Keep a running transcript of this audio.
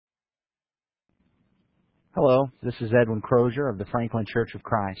Hello, this is Edwin Crozier of the Franklin Church of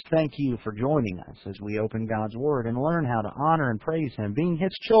Christ. Thank you for joining us as we open God's Word and learn how to honor and praise Him, being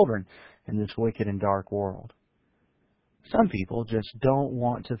His children in this wicked and dark world. Some people just don't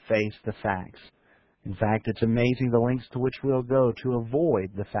want to face the facts. In fact, it's amazing the lengths to which we'll go to avoid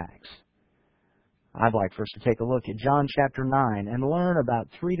the facts. I'd like for us to take a look at John chapter 9 and learn about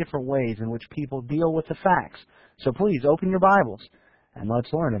 3 different ways in which people deal with the facts. So please open your Bibles and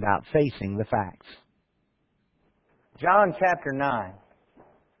let's learn about facing the facts. John chapter 9,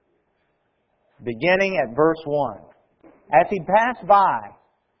 beginning at verse 1. As he passed by,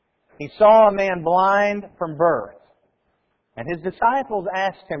 he saw a man blind from birth. And his disciples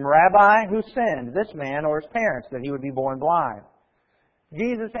asked him, Rabbi, who sinned, this man or his parents, that he would be born blind?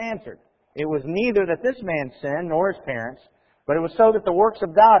 Jesus answered, It was neither that this man sinned nor his parents, but it was so that the works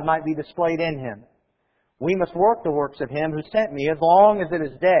of God might be displayed in him. We must work the works of him who sent me as long as it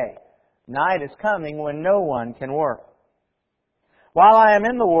is day. Night is coming when no one can work. While I am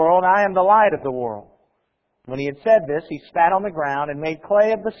in the world, I am the light of the world. When he had said this, he spat on the ground and made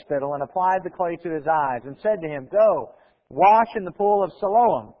clay of the spittle and applied the clay to his eyes and said to him, Go, wash in the pool of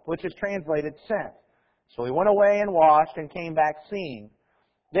Siloam, which is translated sent. So he went away and washed and came back seeing.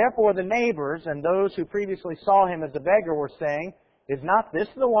 Therefore the neighbors and those who previously saw him as a beggar were saying, Is not this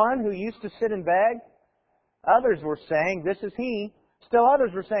the one who used to sit and beg? Others were saying, This is he. Still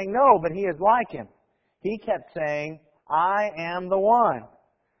others were saying, No, but he is like him. He kept saying, I am the one.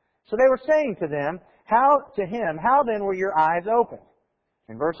 So they were saying to him, How then were your eyes opened?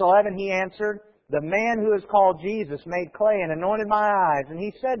 In verse 11 he answered, The man who is called Jesus made clay and anointed my eyes, and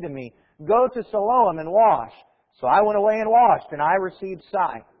he said to me, Go to Siloam and wash. So I went away and washed, and I received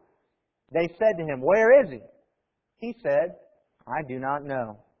sight. They said to him, Where is he? He said, I do not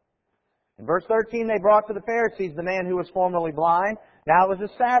know. In verse 13 they brought to the Pharisees the man who was formerly blind. Now it was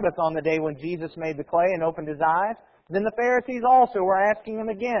a Sabbath on the day when Jesus made the clay and opened his eyes. Then the Pharisees also were asking him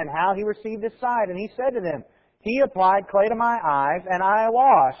again how he received his sight. And he said to them, He applied clay to my eyes, and I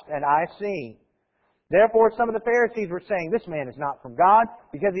washed, and I see. Therefore some of the Pharisees were saying, This man is not from God,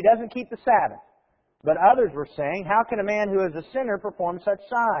 because he doesn't keep the Sabbath. But others were saying, How can a man who is a sinner perform such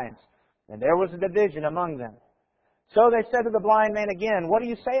signs? And there was a division among them. So they said to the blind man again, What do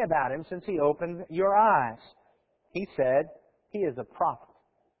you say about him, since he opened your eyes? He said, He is a prophet.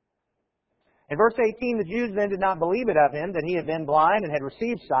 In verse 18, the Jews then did not believe it of him that he had been blind and had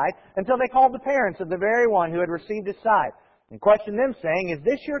received sight, until they called the parents of the very one who had received his sight, and questioned them, saying, Is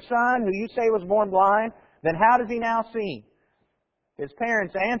this your son, who you say was born blind? Then how does he now see? His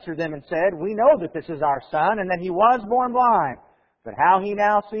parents answered them and said, We know that this is our son, and that he was born blind. But how he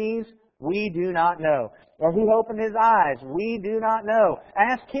now sees, we do not know. Or who opened his eyes, we do not know.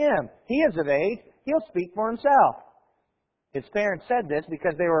 Ask him. He is of age. He'll speak for himself. His parents said this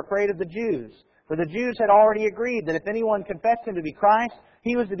because they were afraid of the Jews. For the Jews had already agreed that if anyone confessed him to be Christ,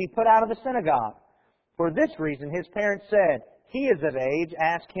 he was to be put out of the synagogue. For this reason his parents said, He is of age,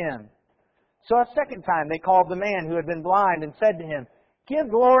 ask him. So a second time they called the man who had been blind and said to him, Give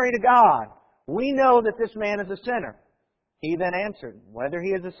glory to God. We know that this man is a sinner. He then answered, Whether he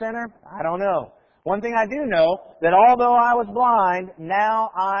is a sinner, I don't know. One thing I do know, that although I was blind,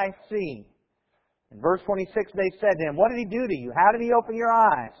 now I see. In verse 26 they said to him, What did he do to you? How did he open your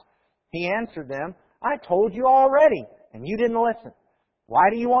eyes? He answered them, I told you already, and you didn't listen. Why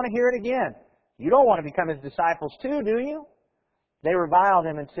do you want to hear it again? You don't want to become his disciples too, do you? They reviled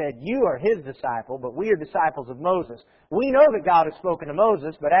him and said, You are his disciple, but we are disciples of Moses. We know that God has spoken to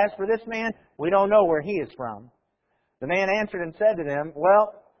Moses, but as for this man, we don't know where he is from. The man answered and said to them,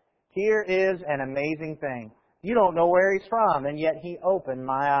 Well, here is an amazing thing. You don't know where he's from, and yet he opened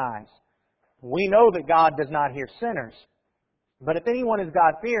my eyes. We know that God does not hear sinners. But if anyone is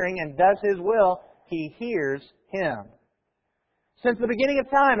God-fearing and does His will, He hears him. Since the beginning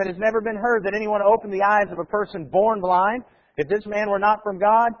of time, it has never been heard that anyone opened the eyes of a person born blind. If this man were not from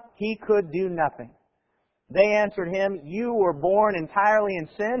God, he could do nothing. They answered him, You were born entirely in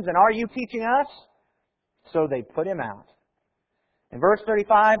sins, and are you teaching us? So they put him out. In verse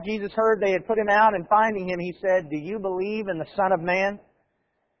 35, Jesus heard they had put him out, and finding him, He said, Do you believe in the Son of Man?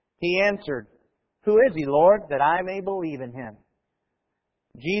 He answered, Who is he, Lord, that I may believe in him?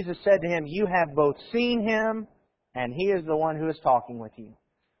 Jesus said to him, You have both seen him, and he is the one who is talking with you.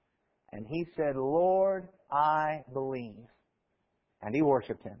 And he said, Lord, I believe. And he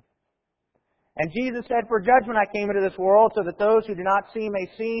worshipped him. And Jesus said, For judgment I came into this world, so that those who do not see may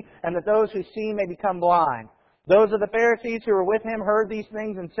see, and that those who see may become blind. Those of the Pharisees who were with him heard these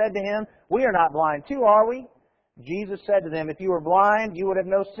things and said to him, We are not blind too, are we? Jesus said to them, If you were blind, you would have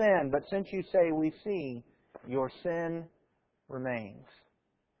no sin. But since you say, We see, your sin remains.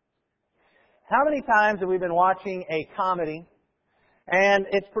 How many times have we been watching a comedy and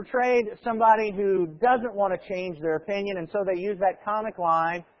it's portrayed somebody who doesn't want to change their opinion, and so they use that comic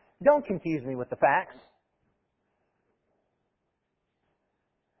line, "Don't confuse me with the facts."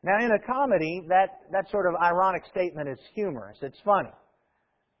 Now, in a comedy, that sort of ironic statement is humorous. It's funny.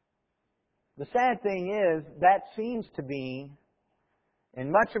 The sad thing is, that seems to be,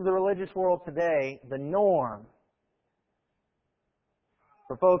 in much of the religious world today, the norm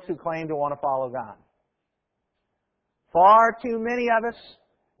for folks who claim to want to follow God. Far too many of us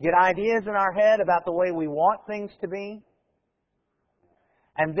get ideas in our head about the way we want things to be.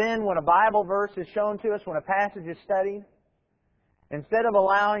 And then when a Bible verse is shown to us, when a passage is studied, instead of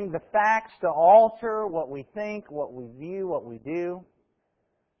allowing the facts to alter what we think, what we view, what we do,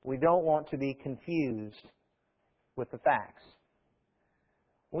 we don't want to be confused with the facts.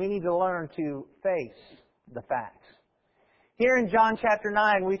 We need to learn to face the facts. Here in John chapter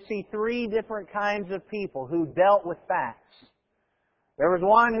 9, we see three different kinds of people who dealt with facts. There was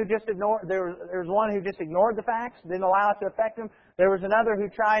one who just ignored the facts, didn't allow it to affect them. There was another who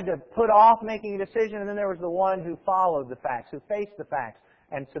tried to put off making a decision, and then there was the one who followed the facts, who faced the facts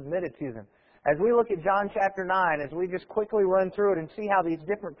and submitted to them. As we look at John chapter 9, as we just quickly run through it and see how these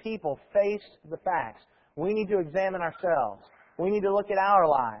different people faced the facts, we need to examine ourselves. We need to look at our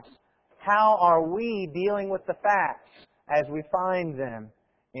lives. How are we dealing with the facts as we find them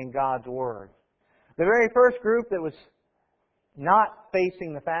in God's Word? The very first group that was not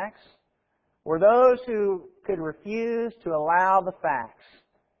facing the facts were those who could refuse to allow the facts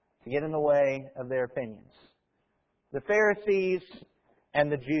to get in the way of their opinions. The Pharisees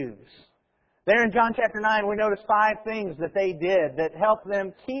and the Jews. There in John chapter 9, we notice 5 things that they did that helped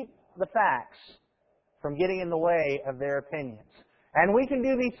them keep the facts from getting in the way of their opinions. And we can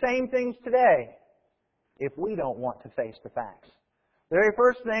do these same things today if we don't want to face the facts. The very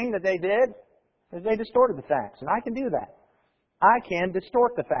first thing that they did is they distorted the facts. And I can do that. I can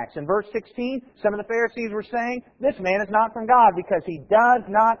distort the facts. In verse 16, some of the Pharisees were saying, "This man is not from God because he does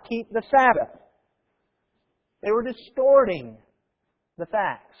not keep the Sabbath." They were distorting the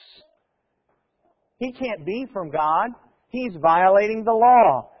facts. He can't be from God. He's violating the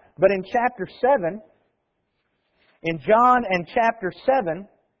law. But in chapter 7, in John and chapter 7,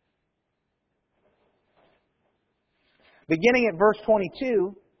 beginning at verse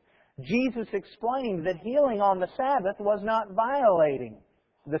 22, Jesus explained that healing on the Sabbath was not violating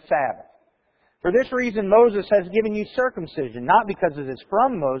the Sabbath. For this reason, Moses has given you circumcision, not because it is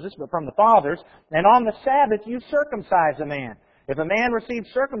from Moses, but from the fathers. And on the Sabbath you circumcise a man. If a man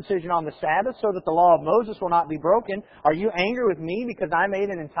receives circumcision on the Sabbath so that the law of Moses will not be broken, are you angry with me because I made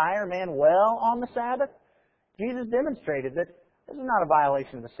an entire man well on the Sabbath? Jesus demonstrated that this is not a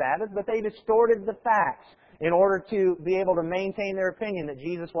violation of the Sabbath, but they distorted the facts in order to be able to maintain their opinion that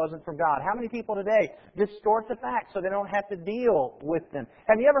Jesus wasn't from God. How many people today distort the facts so they don't have to deal with them?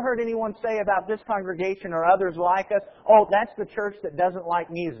 Have you ever heard anyone say about this congregation or others like us, "Oh, that's the church that doesn't like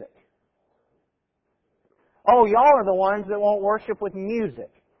music"? "Oh, y'all are the ones that won't worship with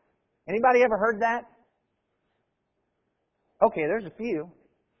music." Anybody ever heard that? Okay, there's a few.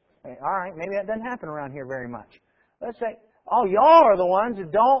 All right, maybe that doesn't happen around here very much. Let's say, "Oh, y'all are the ones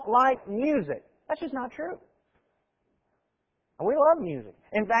that don't like music." That's just not true. We love music.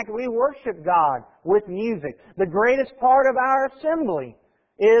 In fact, we worship God with music. The greatest part of our assembly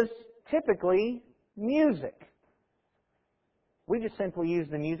is typically music. We just simply use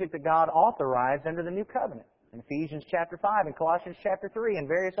the music that God authorized under the New Covenant. In Ephesians chapter 5 and Colossians chapter 3 and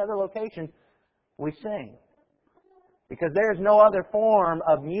various other locations, we sing. Because there is no other form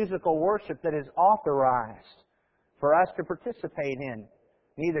of musical worship that is authorized for us to participate in,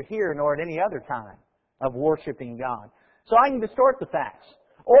 neither here nor at any other time of worshiping God. So I can distort the facts,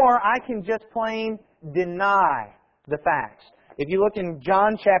 or I can just plain deny the facts. If you look in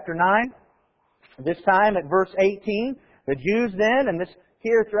John chapter 9, this time at verse 18, the Jews then, and this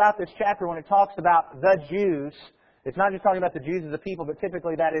here throughout this chapter when it talks about the Jews, it's not just talking about the Jews as a people, but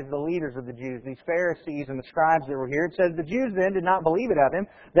typically that is the leaders of the Jews, these Pharisees and the scribes that were here. It says, "The Jews then did not believe it of him,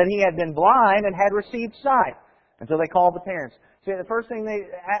 that he had been blind and had received sight." Until they called the parents. See, the first thing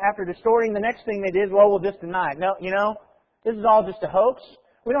after distorting, the next thing they did is, we'll just deny it. No, this is all just a hoax.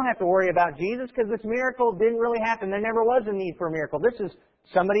 We don't have to worry about Jesus because this miracle didn't really happen. There never was a need for a miracle. This is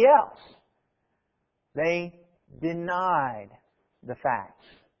somebody else. They denied the facts.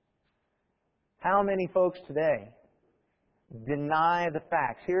 How many folks today deny the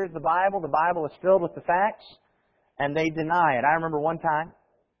facts? Here's the Bible. The Bible is filled with the facts, and they deny it. I remember one time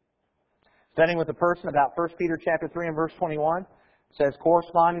studying with a person about 1 Peter chapter 3 and verse 21. It says,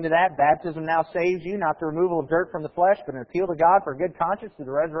 corresponding to that, baptism now saves you, not the removal of dirt from the flesh, but an appeal to God for a good conscience through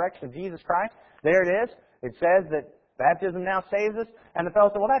the resurrection of Jesus Christ. There it is. It says that baptism now saves us. And the fellow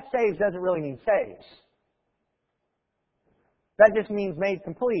said, well, that saves doesn't really mean saves. That just means made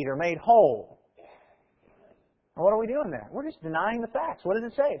complete or made whole. Well, what are we doing there? We're just denying the facts. What does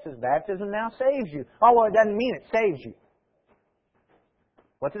it say? It says baptism now saves you. Oh, well, it doesn't mean it saves you.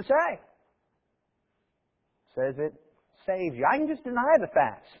 What's it say? It says it saves you. I can just deny the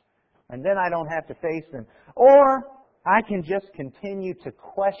facts, and then I don't have to face them. Or I can just continue to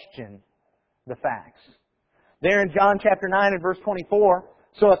question the facts. There in John chapter 9 and verse 24,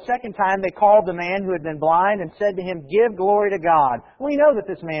 so a second time they called the man who had been blind and said to him, give glory to God. We know that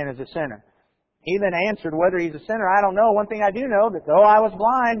this man is a sinner. He then answered, whether he's a sinner, I don't know. One thing I do know, that though I was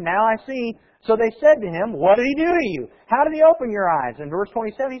blind, now I see. So they said to him, what did he do to you? How did he open your eyes? In verse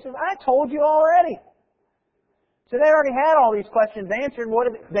 27, he says, I told you already. So they already had all these questions answered.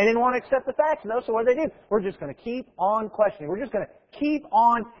 They didn't want to accept the facts, though, so what did they do? We're just going to keep on questioning. We're just going to keep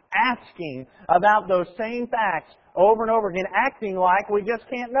on asking about those same facts over and over again, acting like we just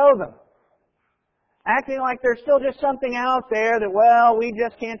can't know them. Acting like there's still just something out there that, well, we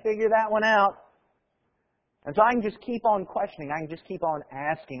just can't figure that one out. And so I can just keep on questioning. I can just keep on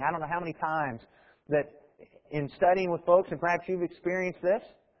asking. I don't know how many times that in studying with folks, and perhaps you've experienced this,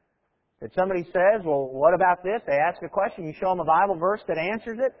 that somebody says, well, what about this? They ask a question, you show them a Bible verse that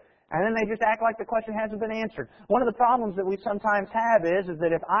answers it, and then they just act like the question hasn't been answered. One of the problems that we sometimes have is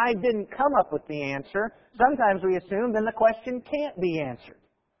that if I didn't come up with the answer, sometimes we assume then the question can't be answered.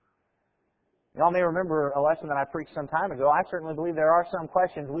 Y'all may remember a lesson that I preached some time ago. I certainly believe there are some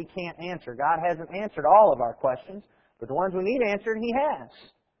questions we can't answer. God hasn't answered all of our questions, but the ones we need answered, He has.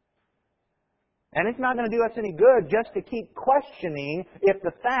 And it's not going to do us any good just to keep questioning if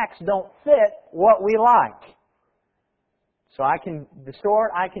the facts don't fit what we like. So I can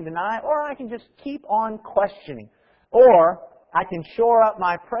distort, I can deny, or I can just keep on questioning. Or I can shore up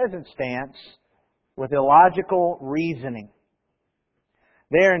my present stance with illogical reasoning.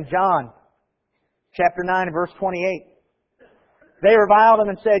 There in John chapter 9 and verse 28, they reviled him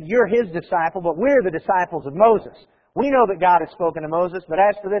and said, you're his disciple, but we're the disciples of Moses. We know that God has spoken to Moses, but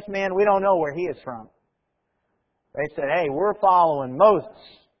as for this man, we don't know where he is from. They said, hey, we're following Moses.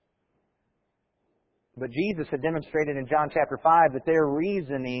 But Jesus had demonstrated in John chapter 5 that their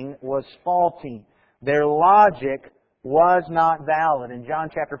reasoning was faulty. Their logic was not valid. In John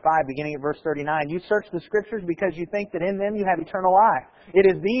chapter 5, beginning at verse 39, you search the Scriptures because you think that in them you have eternal life. It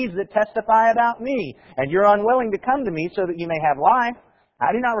is these that testify about me, and you're unwilling to come to me so that you may have life.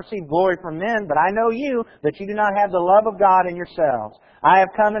 I do not receive glory from men, but I know you, that you do not have the love of God in yourselves. I have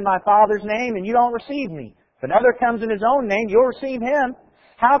come in my Father's name, and you don't receive me. If another comes in his own name, you'll receive him.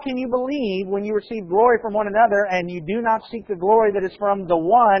 How can you believe when you receive glory from one another, and you do not seek the glory that is from the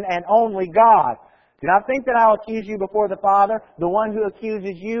one and only God? Do not think that I will accuse you before the Father. The one who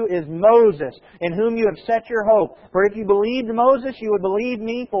accuses you is Moses, in whom you have set your hope. For if you believed Moses, you would believe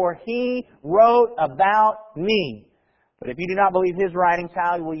me, for he wrote about me. But if you do not believe his writings,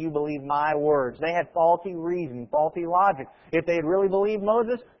 how will you believe my words? They had faulty reasoning, faulty logic. If they had really believed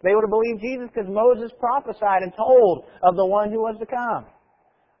Moses, they would have believed Jesus because Moses prophesied and told of the one who was to come.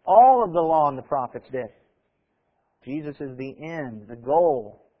 All of the law and the prophets did. Jesus is the end, the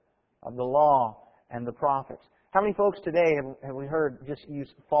goal of the law and the prophets. How many folks today have we heard just use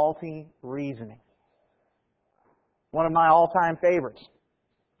faulty reasoning? One of my all-time favorites.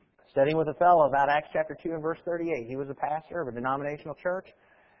 Studying with a fellow about Acts chapter 2 and verse 38. He was a pastor of a denominational church.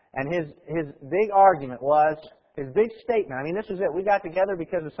 And his big argument was, his big statement, I mean, this was it. We got together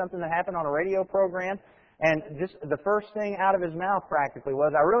because of something that happened on a radio program. And just the first thing out of his mouth practically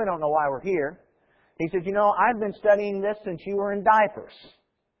was, I really don't know why we're here. He said, you know, I've been studying this since you were in diapers.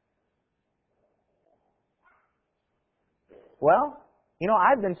 Well, you know,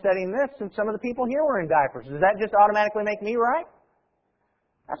 I've been studying this since some of the people here were in diapers. Does that just automatically make me right?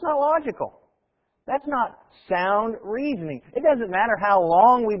 That's not logical. That's not sound reasoning. It doesn't matter how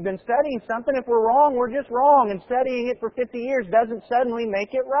long we've been studying something. If we're wrong, we're just wrong. And studying it for 50 years doesn't suddenly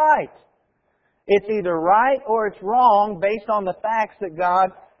make it right. It's either right or it's wrong based on the facts that God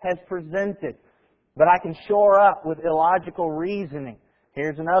has presented. But I can shore up with illogical reasoning.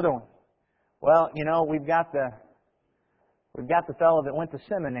 Here's another one. Well, you know, we've got the fellow that went to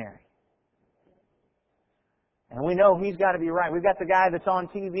seminary. And we know he's got to be right. We've got the guy that's on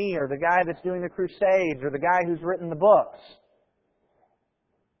TV, or the guy that's doing the crusades, or the guy who's written the books.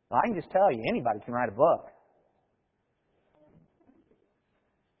 Well, I can just tell you, anybody can write a book.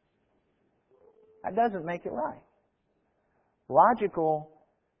 That doesn't make it right. Logical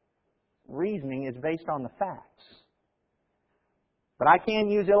reasoning is based on the facts. But I can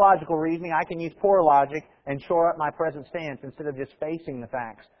use illogical reasoning. I can use poor logic and shore up my present stance instead of just facing the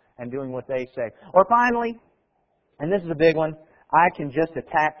facts and doing what they say. Or finally, and this is a big one, I can just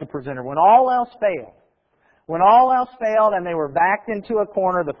attack the presenter. When all else failed and they were backed into a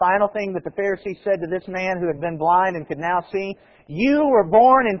corner, the final thing that the Pharisees said to this man who had been blind and could now see, "You were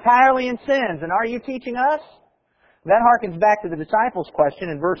born entirely in sins, and are you teaching us?" That harkens back to the disciples' question.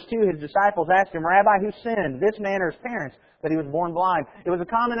 In verse 2, his disciples asked him, "Rabbi, who sinned, this man or his parents, that he was born blind?" It was a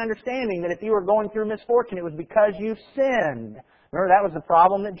common understanding that if you were going through misfortune, it was because you sinned. Remember, that was the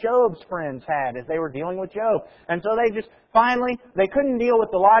problem that Job's friends had as they were dealing with Job. And so they just finally, they couldn't deal with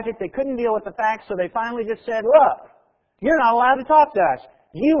the logic, they couldn't deal with the facts, so they finally just said, "Look, you're not allowed to talk to us.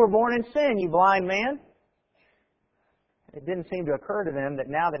 You were born in sin, you blind man." It didn't seem to occur to them that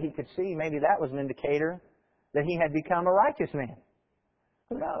now that he could see, maybe that was an indicator that he had become a righteous man.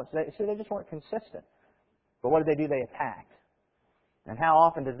 Who knows? They just weren't consistent. But what did they do? They attacked. And how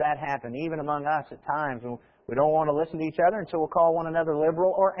often does that happen, even among us at times, when we don't want to listen to each other, and so we'll call one another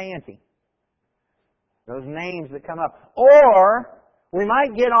liberal or anti. Those names that come up. Or we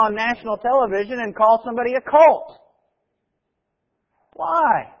might get on national television and call somebody a cult.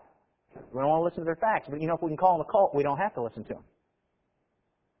 Why? We don't want to listen to their facts. But if we can call them a cult, we don't have to listen to them.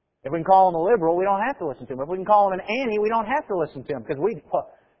 If we can call them a liberal, we don't have to listen to them. If we can call them an anti, we don't have to listen to them.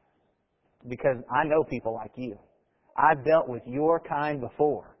 Because I know people like you. I've dealt with your kind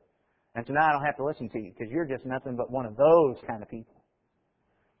before. And so now I don't have to listen to you because you're just nothing but one of those kind of people.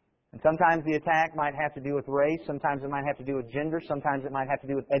 And sometimes the attack might have to do with race. Sometimes it might have to do with gender. Sometimes it might have to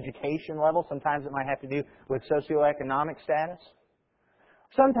do with education level. Sometimes it might have to do with socioeconomic status.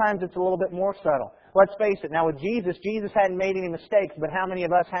 Sometimes it's a little bit more subtle. Let's face it. Now with Jesus hadn't made any mistakes, but how many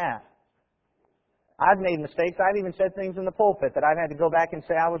of us have? I've made mistakes. I've even said things in the pulpit that I've had to go back and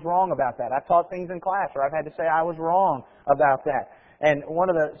say I was wrong about that. I've taught things in class where I've had to say I was wrong about that. And one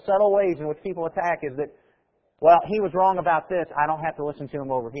of the subtle ways in which people attack is that, well, he was wrong about this. I don't have to listen to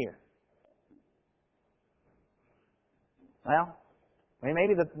him over here. Well,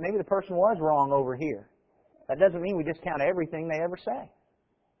 maybe the person was wrong over here. That doesn't mean we discount everything they ever say.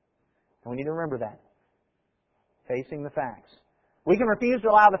 And we need to remember that. Facing the facts. We can refuse to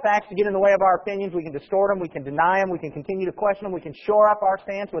allow the facts to get in the way of our opinions. We can distort them. We can deny them. We can continue to question them. We can shore up our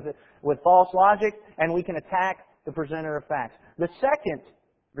stance with false logic. And we can attack the presenter of facts. The second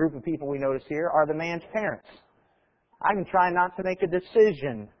group of people we notice here are the man's parents. I can try not to make a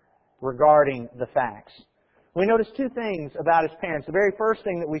decision regarding the facts. We notice two things about his parents. The very first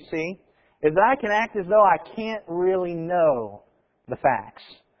thing that we see is that I can act as though I can't really know the facts.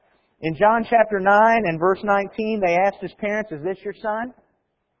 In John chapter 9 and verse 19, they asked his parents, "Is this your son?"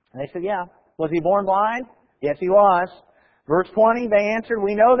 And they said, "Yeah." "Was he born blind?" "Yes, he was." Verse 20, they answered,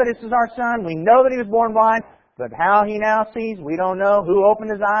 "We know that this is our son. We know that he was born blind. But how he now sees, we don't know. Who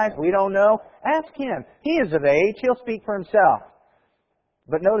opened his eyes? We don't know. Ask him. He is of age. He'll speak for himself."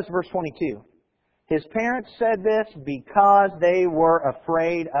 But notice verse 22. His parents said this because they were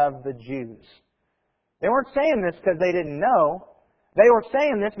afraid of the Jews. They weren't saying this because they didn't know. They were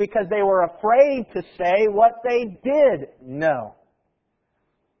saying this because they were afraid to say what they did know.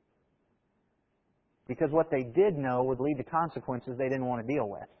 Because what they did know would lead to consequences they didn't want to deal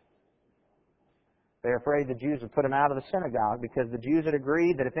with. They're afraid the Jews would put him out of the synagogue because the Jews had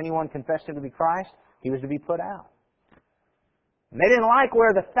agreed that if anyone confessed him to be Christ, he was to be put out. And they didn't like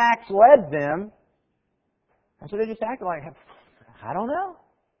where the facts led them, and so they just acted like, I don't know.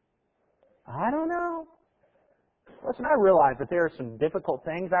 Listen, I realize that there are some difficult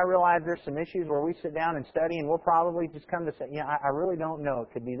things. I realize there's some issues where we sit down and study and we'll probably just come to say, I really don't know.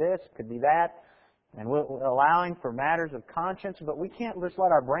 It could be this, it could be that. And we're allowing for matters of conscience, but we can't just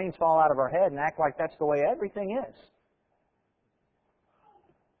let our brains fall out of our head and act like that's the way everything is.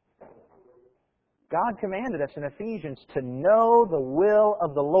 God commanded us in Ephesians to know the will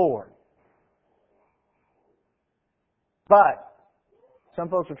of the Lord. But some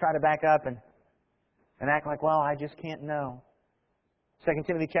folks will try to back up and act like, well, I just can't know. 2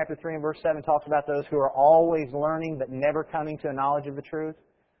 Timothy chapter 3 and verse 7 talks about those who are always learning but never coming to a knowledge of the truth.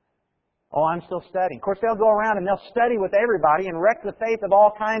 Oh, I'm still studying. Of course, they'll go around and they'll study with everybody and wreck the faith of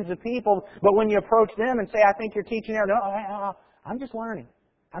all kinds of people. But when you approach them and say, I think you're teaching there, no, I'm just learning.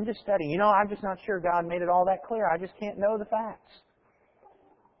 I'm just studying. I'm just not sure God made it all that clear. I just can't know the facts.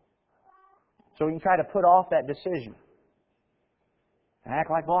 So we can try to put off that decision and act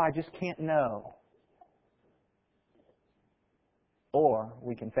like, well, I just can't know. Or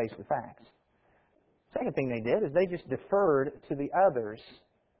we can face the facts. Second thing they did is they just deferred to the others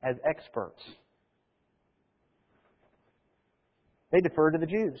as experts. They deferred to the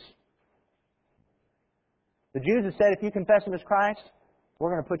Jews. The Jews had said, if you confess Him as Christ,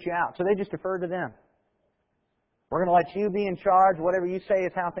 we're going to put you out. So they just deferred to them. We're going to let you be in charge. Whatever you say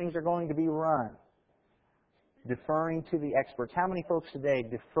is how things are going to be run. Deferring to the experts. How many folks today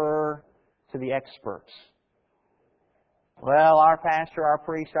defer to the experts? Well, our pastor, our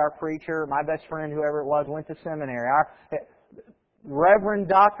priest, our preacher, my best friend, whoever it was, went to seminary. Our Reverend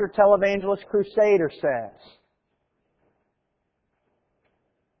Dr. Televangelist Crusader says.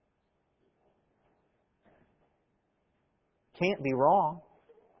 Can't be wrong.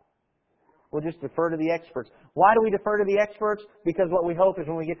 We'll just defer to the experts. Why do we defer to the experts? Because what we hope is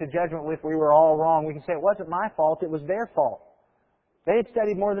when we get to judgment, if we were all wrong, we can say, it wasn't my fault, it was their fault. They had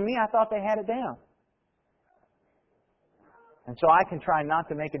studied more than me, I thought they had it down. And so I can try not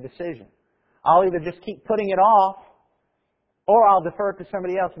to make a decision. I'll either just keep putting it off, or I'll defer it to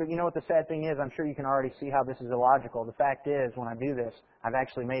somebody else. But you know what the sad thing is? I'm sure you can already see how this is illogical. The fact is, when I do this, I've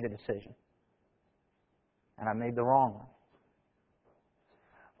actually made a decision. And I made the wrong one.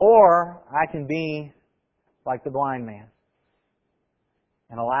 Or I can be like the blind man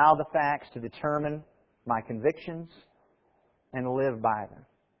and allow the facts to determine my convictions and live by them.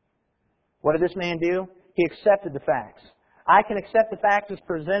 What did this man do? He accepted the facts. I can accept the facts as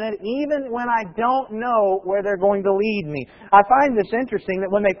presented even when I don't know where they're going to lead me. I find this interesting that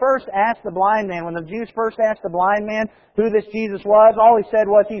when they first asked the blind man, when the Jews first asked the blind man who this Jesus was, all he said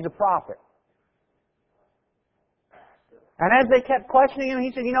was, He's a prophet. And as they kept questioning him,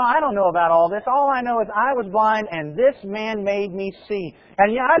 he said, I don't know about all this. All I know is I was blind and this man made me see.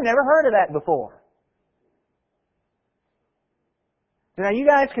 And I've never heard of that before. Now you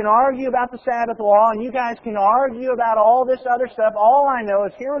guys can argue about the Sabbath law and you guys can argue about all this other stuff. All I know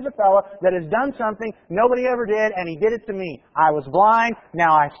is here was a fellow that has done something nobody ever did and he did it to me. I was blind,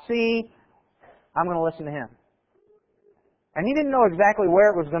 now I see. I'm going to listen to him. And he didn't know exactly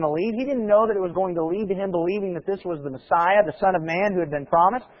where it was going to lead. He didn't know that it was going to lead to him believing that this was the Messiah, the Son of Man who had been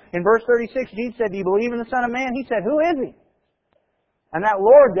promised. In verse 36, Jesus said, do you believe in the Son of Man? He said, who is He? And that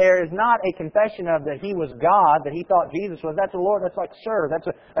Lord there is not a confession of that He was God, that he thought Jesus was. That's a Lord, that's like sir. That's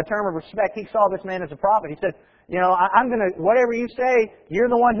a term of respect. He saw this man as a prophet. He said, I'm going to, whatever you say,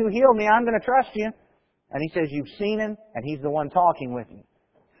 you're the one who healed me, I'm going to trust you. And he says, you've seen Him, and He's the one talking with you.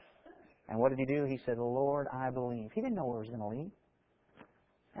 And what did he do? He said, Lord, I believe. He didn't know where it was going to lead.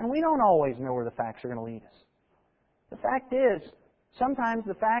 And we don't always know where the facts are going to lead us. The fact is, sometimes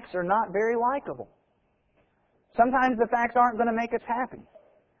the facts are not very likable. Sometimes the facts aren't going to make us happy.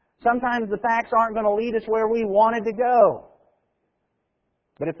 Sometimes the facts aren't going to lead us where we wanted to go.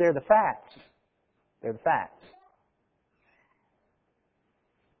 But if they're the facts, they're the facts.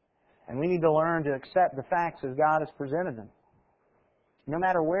 And we need to learn to accept the facts as God has presented them, no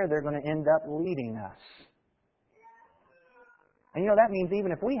matter where they're going to end up leading us. And that means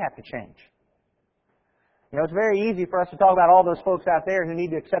even if we have to change. It's very easy for us to talk about all those folks out there who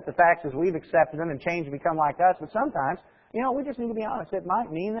need to accept the facts as we've accepted them and change and become like us. But sometimes, we just need to be honest. It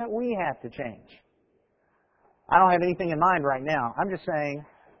might mean that we have to change. I don't have anything in mind right now. I'm just saying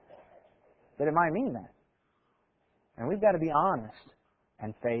that it might mean that. And we've got to be honest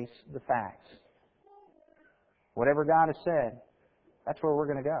and face the facts. Whatever God has said, that's where we're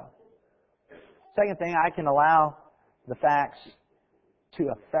going to go. Second thing, I can allow the facts to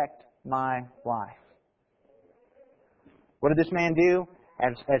affect my life. What did this man do?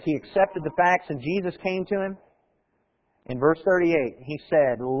 As he accepted the facts and Jesus came to him, in verse 38, he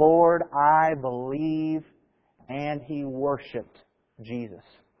said, Lord, I believe, and he worshiped Jesus.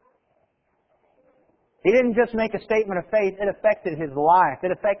 He didn't just make a statement of faith, it affected his life.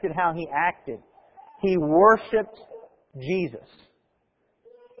 It affected how he acted. He worshiped Jesus.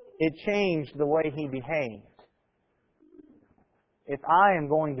 It changed the way he behaved. If I am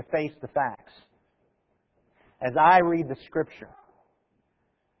going to face the facts, as I read the Scripture,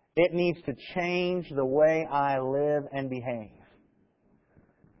 it needs to change the way I live and behave.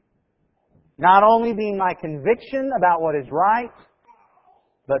 Not only being my conviction about what is right,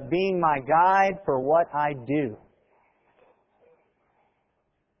 but being my guide for what I do.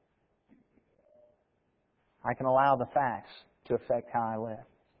 I can allow the facts to affect how I live.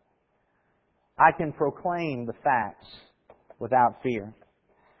 I can proclaim the facts without fear.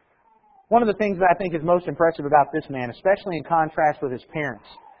 One of the things that I think is most impressive about this man, especially in contrast with his parents,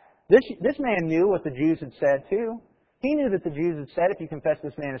 this man knew what the Jews had said too. He knew that the Jews had said, if you confess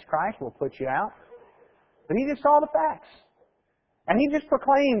this man as Christ, we'll put you out. But he just saw the facts. And he just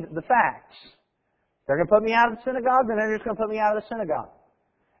proclaimed the facts. They're going to put me out of the synagogue, then they're just going to put me out of the synagogue.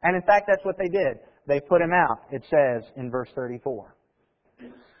 And in fact, that's what they did. They put him out, it says in verse 34.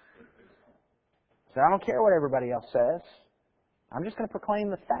 So I don't care what everybody else says. I'm just going to proclaim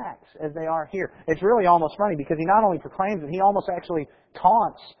the facts as they are here. It's really almost funny because he not only proclaims it, he almost actually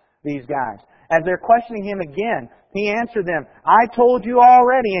taunts these guys. As they're questioning him again, he answered them, I told you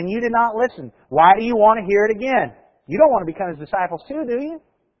already and you did not listen. Why do you want to hear it again? You don't want to become his disciples too, do you?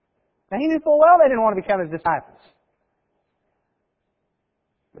 And he knew full well they didn't want to become his disciples.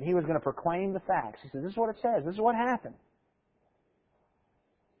 But he was going to proclaim the facts. He said, this is what it says. This is what happened.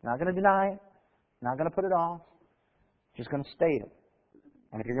 Not going to deny it. Not going to put it off. Just going to state it.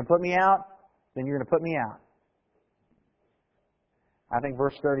 And if you're going to put me out, then you're going to put me out. I think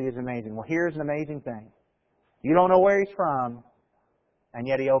verse 30 is amazing. Well, here's an amazing thing. You don't know where he's from, and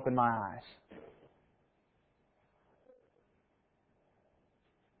yet he opened my eyes.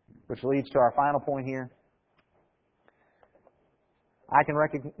 Which leads to our final point here. I can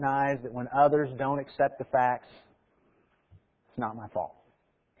recognize that when others don't accept the facts, it's not my fault.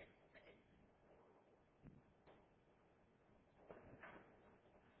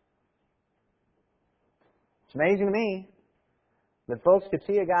 It's amazing to me that folks could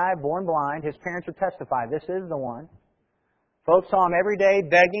see a guy born blind. His parents would testify, this is the one. Folks saw him every day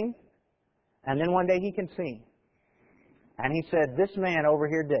begging, and then one day he can see. And he said, this man over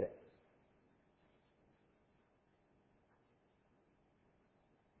here did it.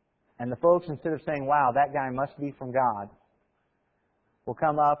 And the folks, instead of saying, wow, that guy must be from God, will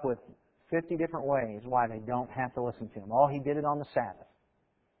come up with 50 different ways why they don't have to listen to him. Oh, he did it on the Sabbath.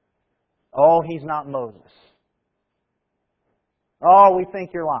 Oh, he's not Moses. Oh, we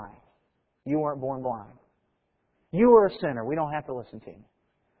think you're lying. You weren't born blind. You were a sinner. We don't have to listen to you.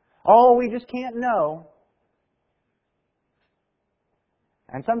 Oh, we just can't know.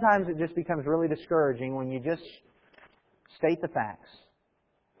 And sometimes it just becomes really discouraging when you just state the facts.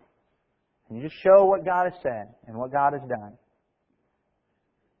 And you just show what God has said and what God has done.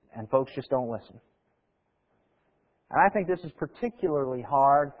 And folks just don't listen. And I think this is particularly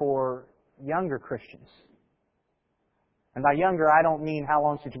hard for younger Christians. And by younger, I don't mean how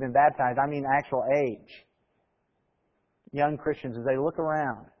long since you've been baptized. I mean actual age. Young Christians, as they look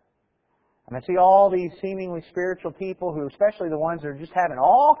around, and they see all these seemingly spiritual people who, especially the ones that are just having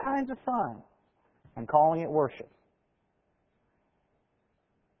all kinds of fun and calling it worship.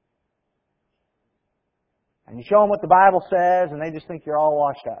 And you show them what the Bible says, and they just think you're all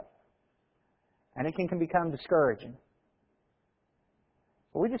washed up. And it can become discouraging.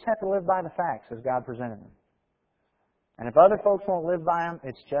 But we just have to live by the facts as God presented them. And if other folks won't live by them,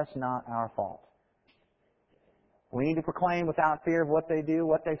 it's just not our fault. We need to proclaim without fear of what they do,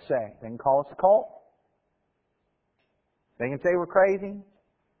 what they say. They can call us a cult. They can say we're crazy.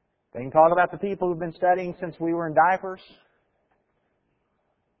 They can talk about the people who've been studying since we were in diapers.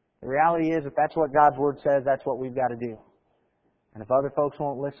 The reality is, if that's what God's Word says, that's what we've got to do. And if other folks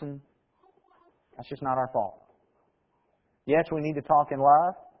won't listen, that's just not our fault. Yes, we need to talk in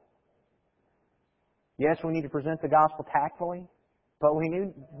love. Yes, we need to present the gospel tactfully, but we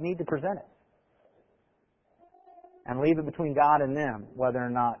need to present it. And leave it between God and them whether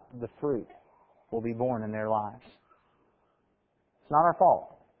or not the fruit will be born in their lives. It's not our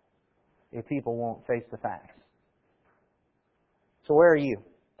fault if people won't face the facts. So where are you?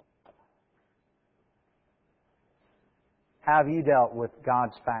 How have you dealt with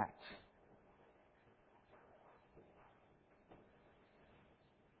God's facts?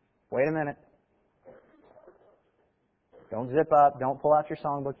 Wait a minute. Don't zip up. Don't pull out your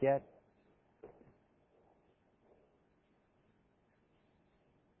songbook yet.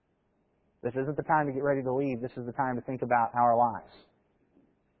 This isn't the time to get ready to leave. This is the time to think about our lives.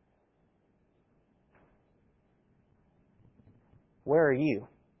 Where are you?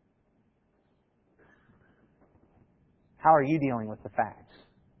 How are you dealing with the facts?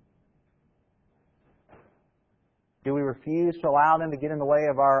 Do we refuse to allow them to get in the way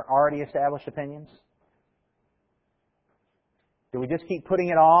of our already established opinions? Do we just keep putting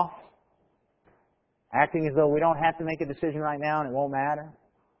it off? Acting as though we don't have to make a decision right now and it won't matter?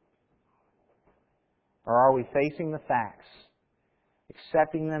 Or are we facing the facts,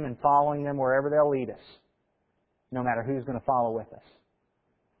 accepting them and following them wherever they'll lead us, no matter who's going to follow with us?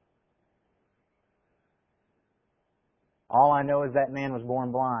 All I know is that man was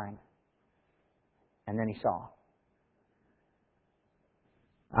born blind, and then he saw.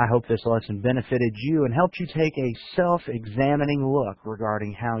 I hope this lesson benefited you and helped you take a self-examining look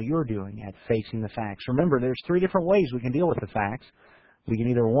regarding how you're doing at facing the facts. Remember, there's 3 different ways we can deal with the facts. We can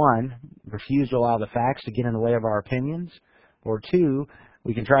either, 1, refuse to allow the facts to get in the way of our opinions, or 2,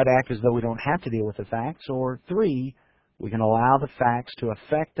 we can try to act as though we don't have to deal with the facts, or 3, we can allow the facts to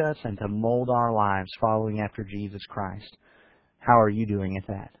affect us and to mold our lives following after Jesus Christ. How are you doing at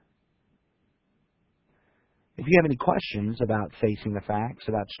that? If you have any questions about facing the facts,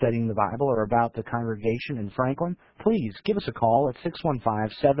 about studying the Bible, or about the congregation in Franklin, please give us a call at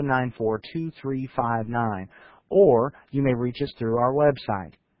 615-794-2359, or you may reach us through our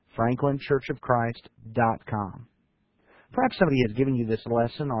website, franklinchurchofchrist.com. Perhaps somebody has given you this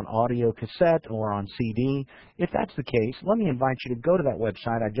lesson on audio cassette or on CD. If that's the case, let me invite you to go to that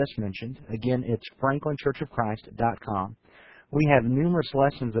website I just mentioned. Again, it's franklinchurchofchrist.com. We have numerous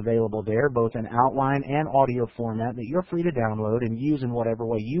lessons available there, both in outline and audio format, that you're free to download and use in whatever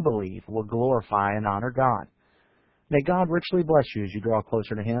way you believe will glorify and honor God. May God richly bless you as you draw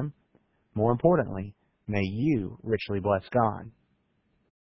closer to Him. More importantly, may you richly bless God.